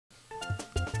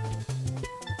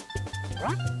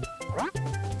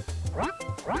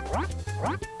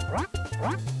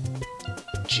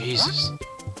Jesus.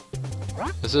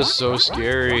 This is so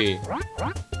scary.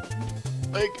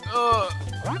 Like,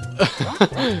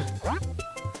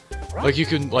 like you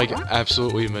can, like,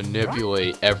 absolutely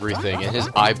manipulate everything, and his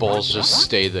eyeballs just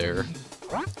stay there.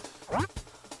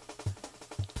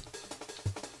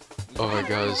 Oh my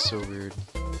god, it's so weird.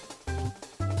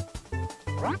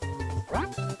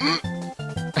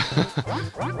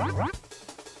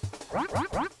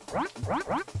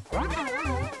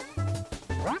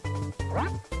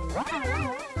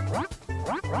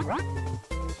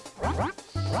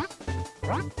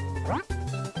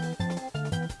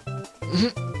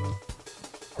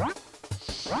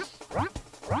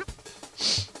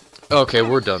 Okay,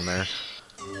 we're done there.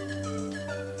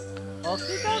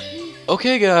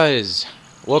 Okay, guys,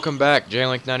 welcome back.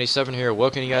 JLink97 here.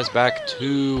 Welcome you guys back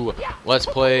to Let's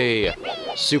Play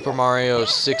Super Mario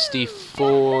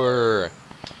 64.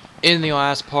 In the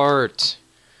last part,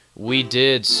 we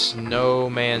did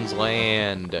Snowman's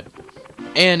Land,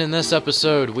 and in this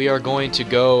episode, we are going to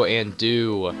go and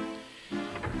do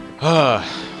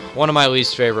one of my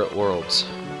least favorite worlds.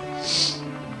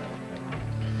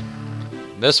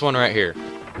 This one right here.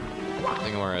 I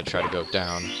think we're gonna try to go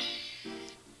down.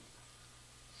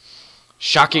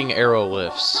 Shocking arrow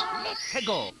lifts.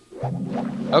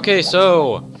 Okay,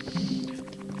 so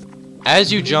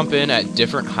as you jump in at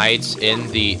different heights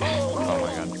in the oh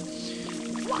my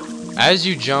god. As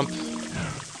you jump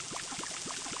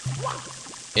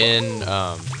in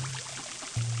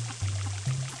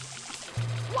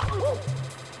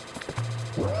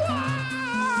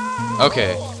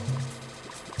okay.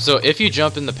 So if you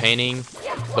jump in the painting,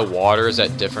 the water is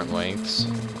at different lengths.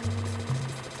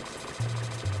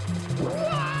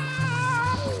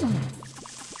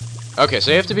 Okay, so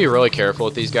you have to be really careful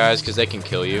with these guys because they can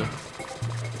kill you.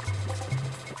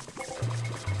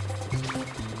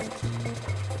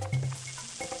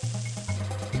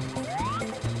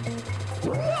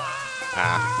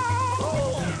 Ah.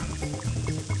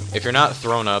 If you're not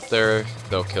thrown up there,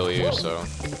 they'll kill you, so.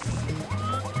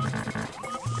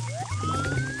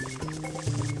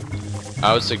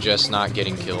 I would suggest not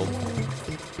getting killed.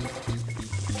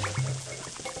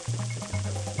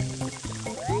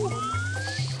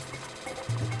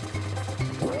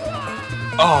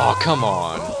 Oh, come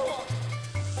on.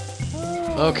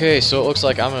 Okay, so it looks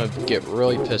like I'm gonna get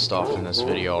really pissed off in this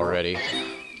video already.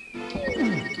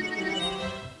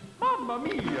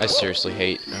 I seriously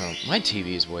hate... Oh, my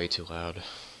TV is way too loud.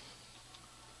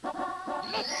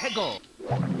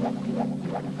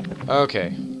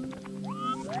 Okay.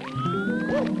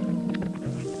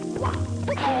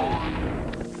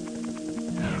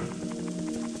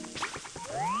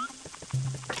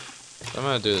 I'm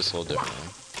gonna do this a little differently.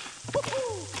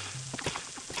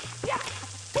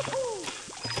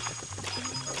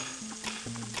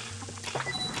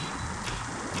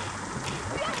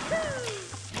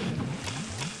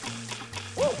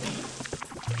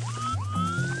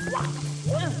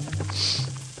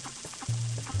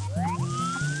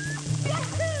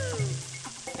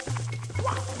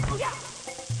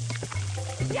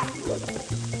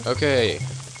 Okay,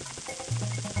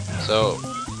 so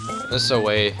this is a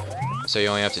way so you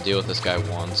only have to deal with this guy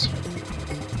once.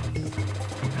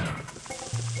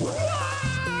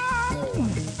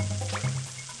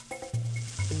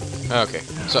 Okay,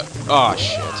 so oh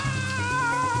shit.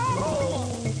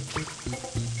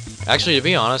 Actually, to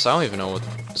be honest, I don't even know what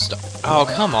oh,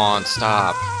 come on,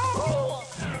 stop.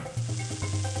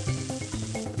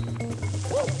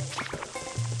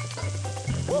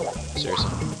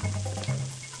 Seriously.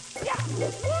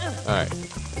 Alright.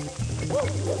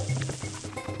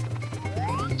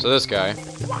 So this guy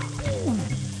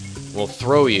will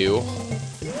throw you,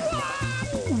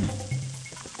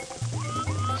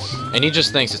 and he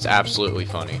just thinks it's absolutely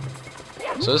funny.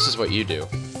 So this is what you do.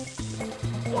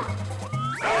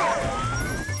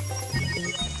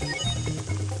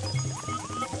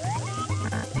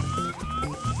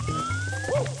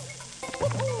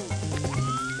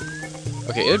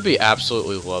 Okay, it would be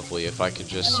absolutely lovely if I could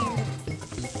just...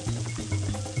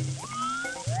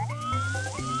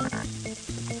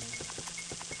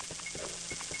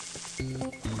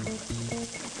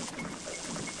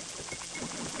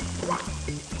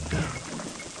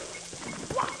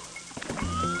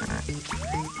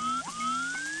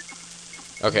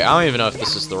 Okay, I don't even know if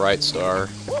this is the right star,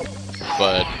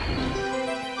 but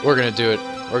we're gonna do it.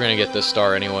 We're gonna get this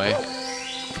star anyway.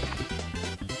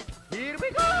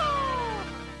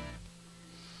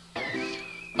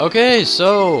 Okay,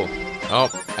 so... Oh,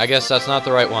 I guess that's not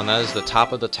the right one. That is the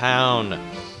top of the town.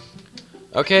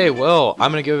 Okay, well, I'm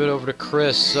gonna give it over to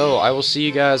Chris, so I will see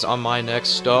you guys on my next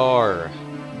star.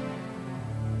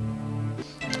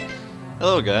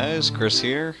 Hello guys, Chris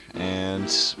here,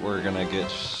 and we're gonna get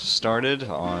started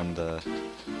on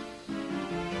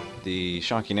the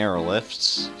shocking arrow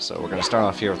lifts. So we're gonna start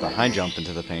off here with a high jump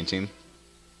into the painting,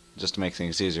 just to make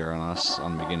things easier on us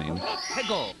on the beginning.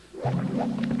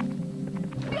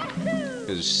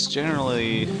 Because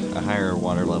generally a higher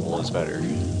water level is better,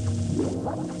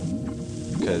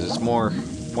 because it's more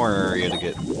area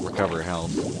to recover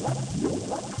health.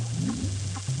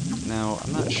 Now,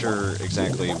 I'm not sure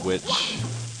exactly which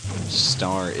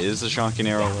star is the shocking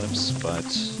arrow lifts, but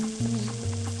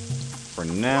for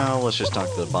now, let's just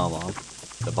talk to the Bob-omb.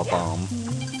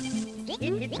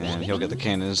 And he'll get the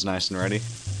cannons nice and ready.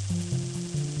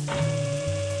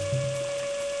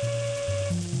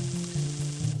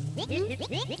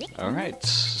 Alright,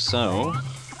 so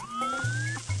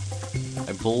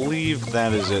I believe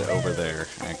that is it over there,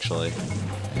 actually.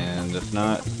 And if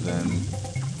not, then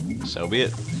so be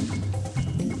it.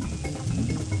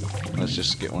 Let's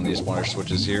just get one of these water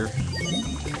switches here.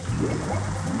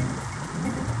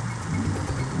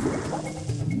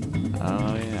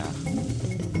 Oh yeah.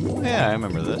 Yeah, I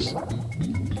remember this.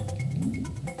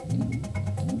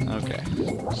 Okay.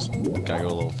 Just gotta go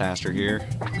a little faster here.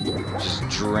 Just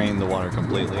drain the water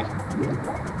completely.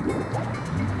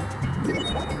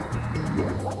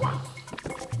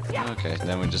 Okay,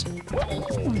 then we just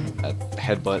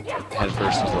headbutt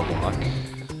headfirst into the block.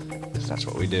 Because that's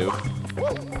what we do.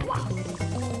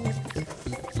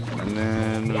 And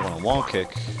then we want a wall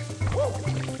kick.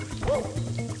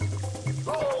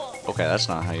 Okay, that's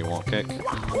not how you wall kick.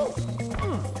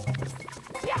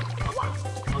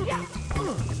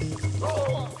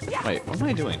 Wait, what am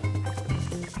I doing?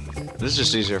 This is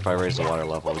just easier if I raise the water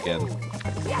level again.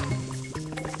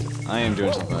 I am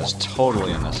doing something that's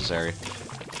totally unnecessary.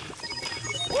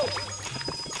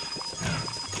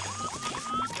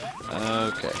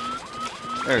 Okay.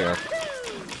 There we go.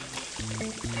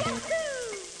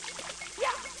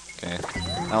 Okay.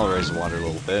 I'll raise the water a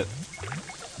little bit.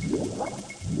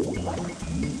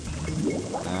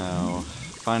 Now,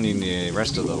 finding the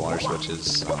rest of the water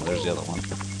switches. Oh, there's the other one.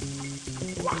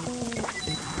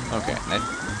 Okay, I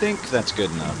think that's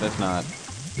good enough. If not,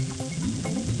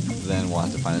 then we'll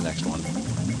have to find the next one.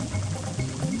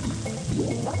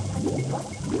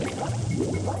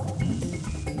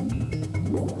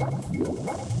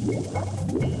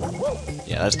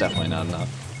 Yeah, that's definitely not enough.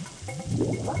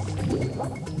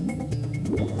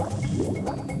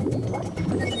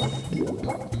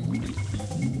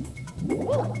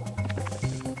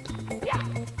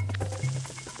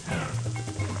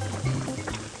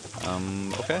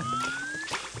 Okay.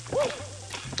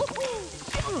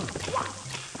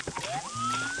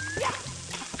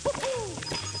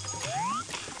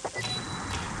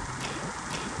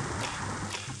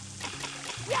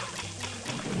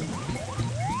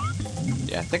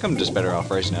 Yeah, I think I'm just better off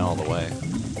racing it all the way.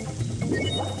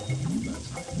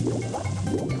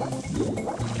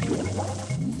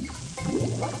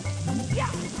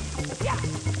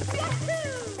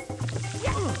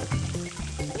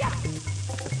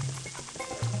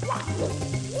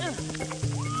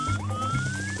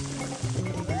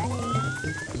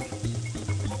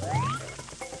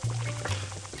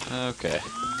 Okay.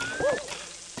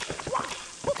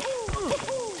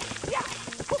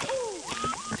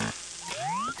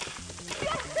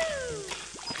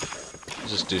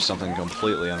 Just do something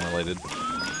completely unrelated.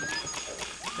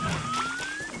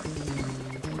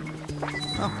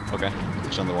 Oh, okay.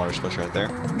 There's another water switch right there.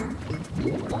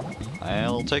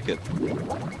 I'll take it.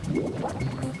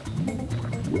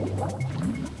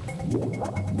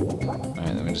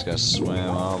 Alright, then we just gotta swim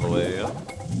all the way up.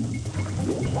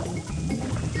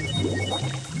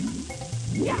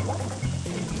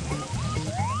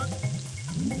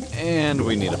 And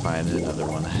we need to find another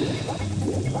one.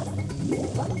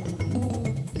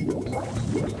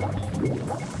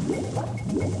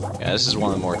 Yeah, this is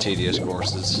one of the more tedious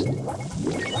courses.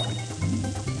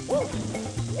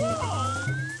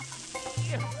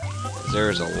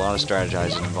 There's a lot of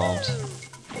strategizing involved.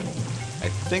 I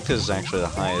think this is actually the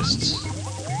highest.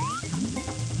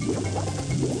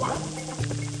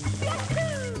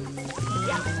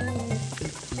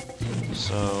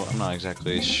 So, I'm not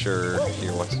exactly sure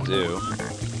here what to do.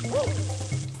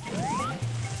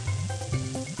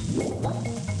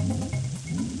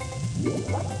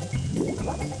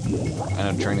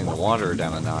 I know turning the water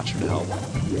down a notch would help.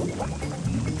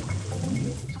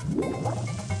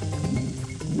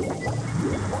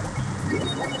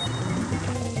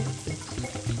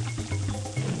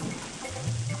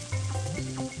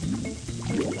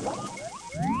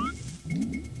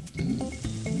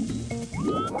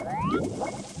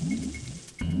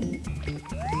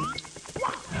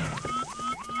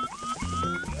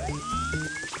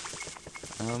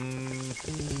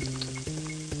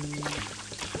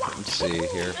 Let's see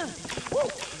here.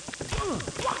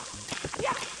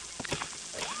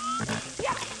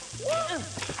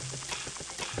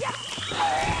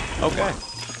 Okay.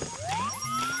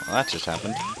 Well, that just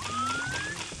happened.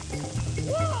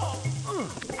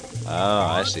 Oh,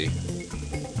 I see.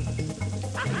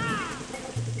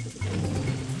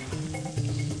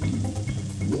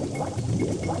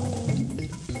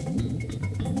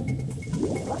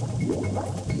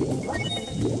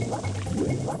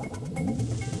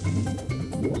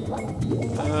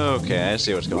 Okay, I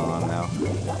see what's going on now.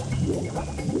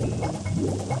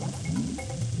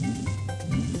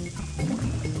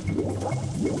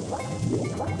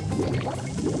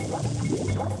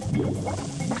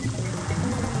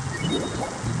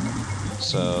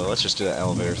 So let's just do the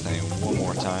elevator thing one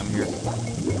more time here.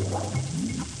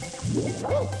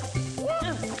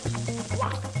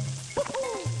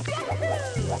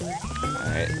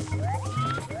 Alright.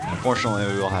 Unfortunately,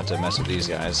 we will have to mess with these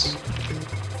guys.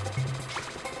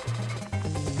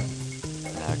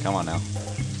 Come on now.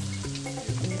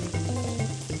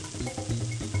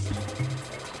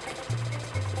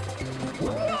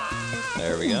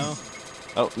 There we go.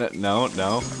 Oh,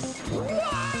 no.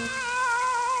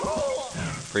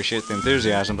 Appreciate the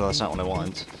enthusiasm, but that's not what I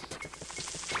want.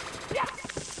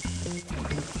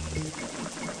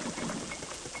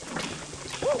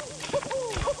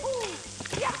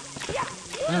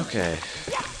 Okay.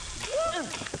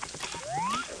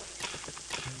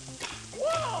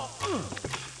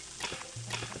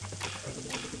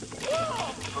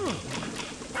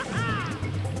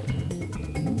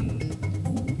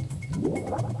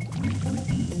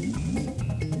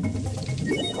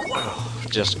 Oh,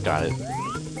 just got it.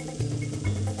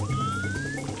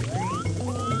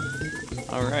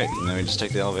 Alright, and then we just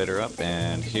take the elevator up,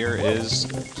 and here is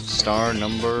star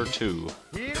number 2.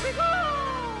 Here we go!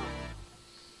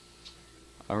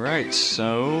 Alright,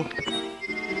 so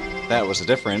that was a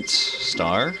different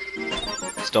star.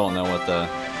 Still don't know what the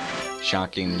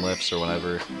shocking lifts or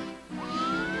whatever.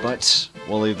 But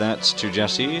we'll leave that to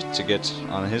Jesse to get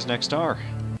on his next star.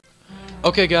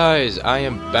 Okay guys, I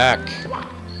am back.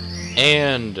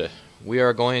 And we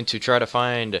are going to try to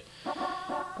find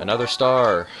another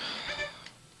star.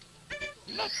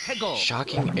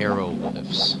 Shocking arrow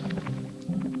lifts.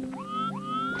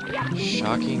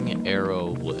 Shocking arrow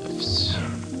lifts.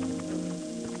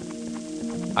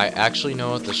 I actually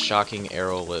know what the shocking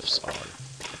arrow lifts are.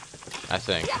 I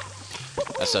think.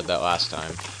 I said that last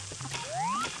time.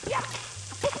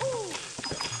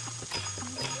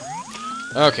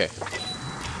 Okay.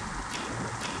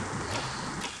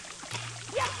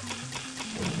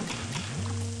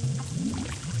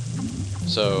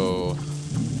 So...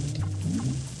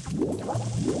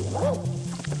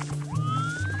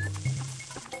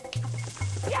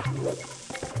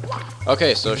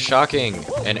 okay, so shocking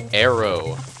an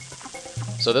arrow.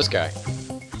 So this guy.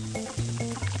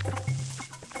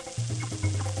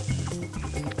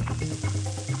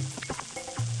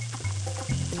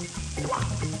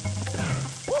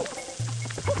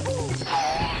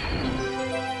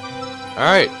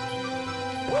 Alright.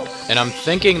 And I'm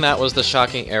thinking that was the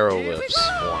shocking arrow lifts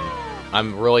one.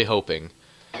 I'm really hoping.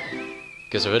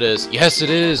 Because if it is... yes, it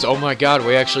is! Oh my god,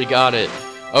 we actually got it!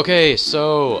 Okay,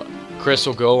 so... Chris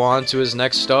will go on to his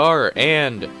next star,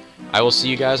 and I will see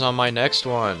you guys on my next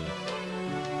one.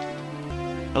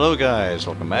 Hello guys,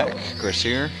 welcome back. Chris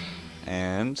here.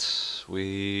 And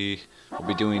we will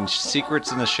be doing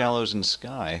Secrets in the Shallows and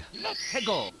Sky.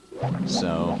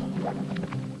 So...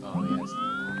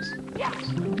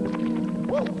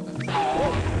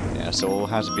 yeah, so we'll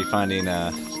have to be finding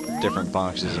different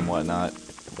boxes and whatnot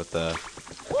with the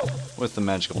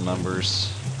magical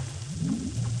numbers.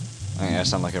 I mean, I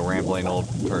sound like a rambling old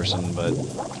person, but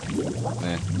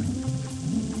eh.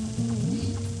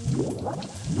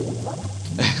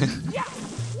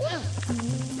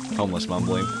 Homeless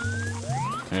mumbling.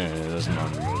 Yeah, those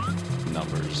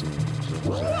numbers and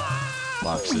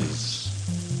boxes,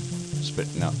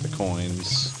 spitting out the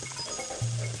coins.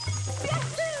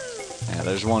 Yeah,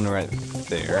 there's one right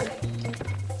there,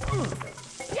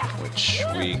 which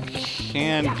we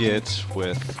can get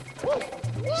with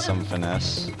some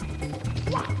finesse.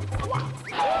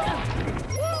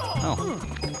 Oh,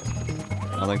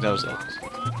 I think that was it.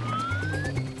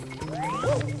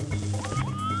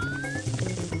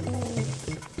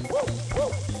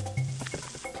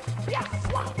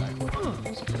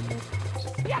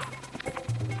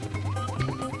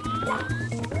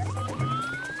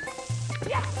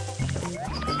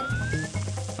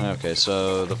 Okay,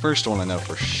 so the first one I know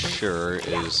for sure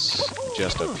is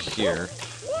just up here.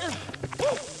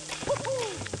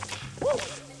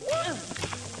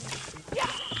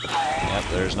 Yep,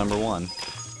 there's number one.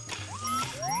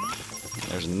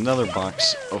 There's another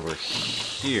box over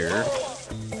here.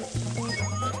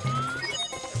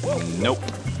 Nope.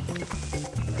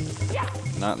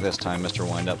 Not this time, Mr.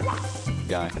 Wind-Up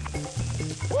guy.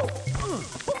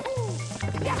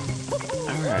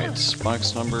 Alright,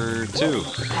 box number 2.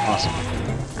 Awesome.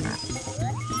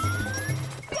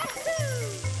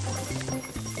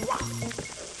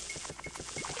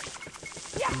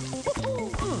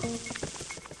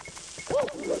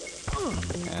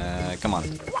 Come on.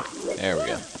 There we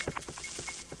go.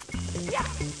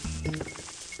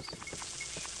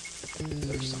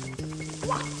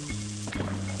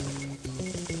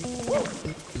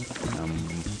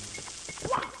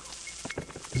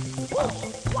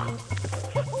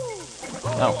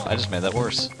 Oh, I just made that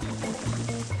worse.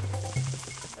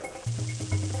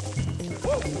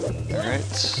 Alright.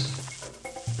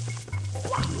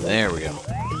 There we go.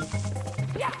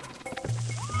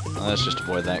 Let's just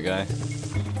avoid that guy.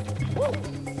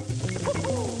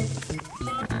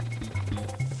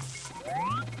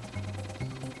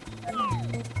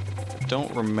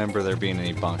 Don't remember there being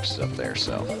any boxes up there,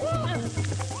 so...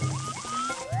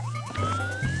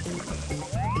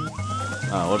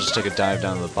 Oh, we'll just take a dive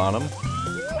down to the bottom.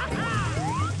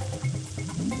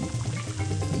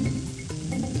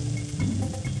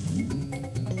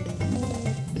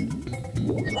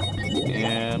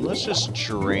 And let's just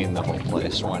drain the whole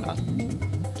place, why not?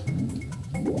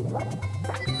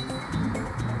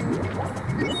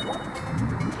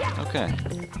 Okay.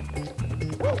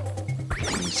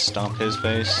 Stomp his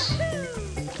face.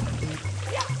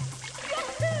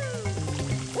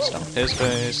 Stomp his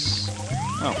face.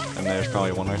 Oh, and there's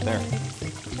probably one right there.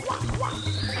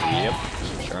 Yep,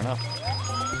 sure enough.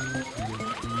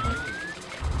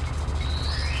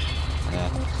 Yeah,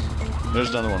 there's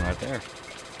another one right there.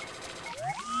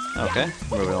 Okay,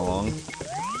 moving along.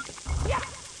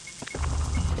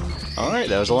 Alright,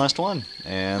 that was the last one.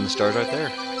 And the star's right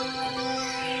there.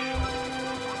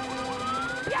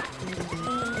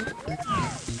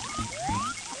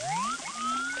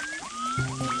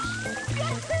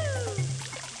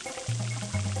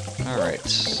 Alright,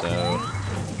 so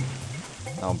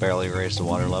I'll barely raise the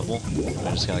water level.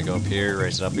 I'm just gonna go up here,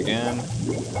 raise it up again.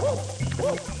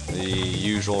 The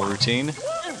usual routine.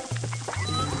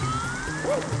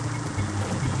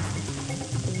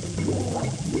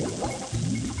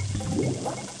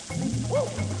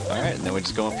 Alright, and then we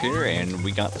just go up here and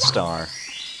we got the star.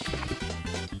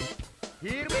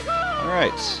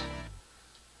 Alright.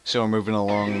 So we're moving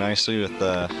along nicely with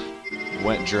the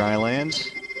wet dry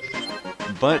land.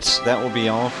 But that will be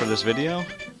all for this video.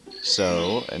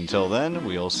 So until then,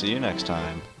 we'll see you next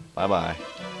time. Bye bye.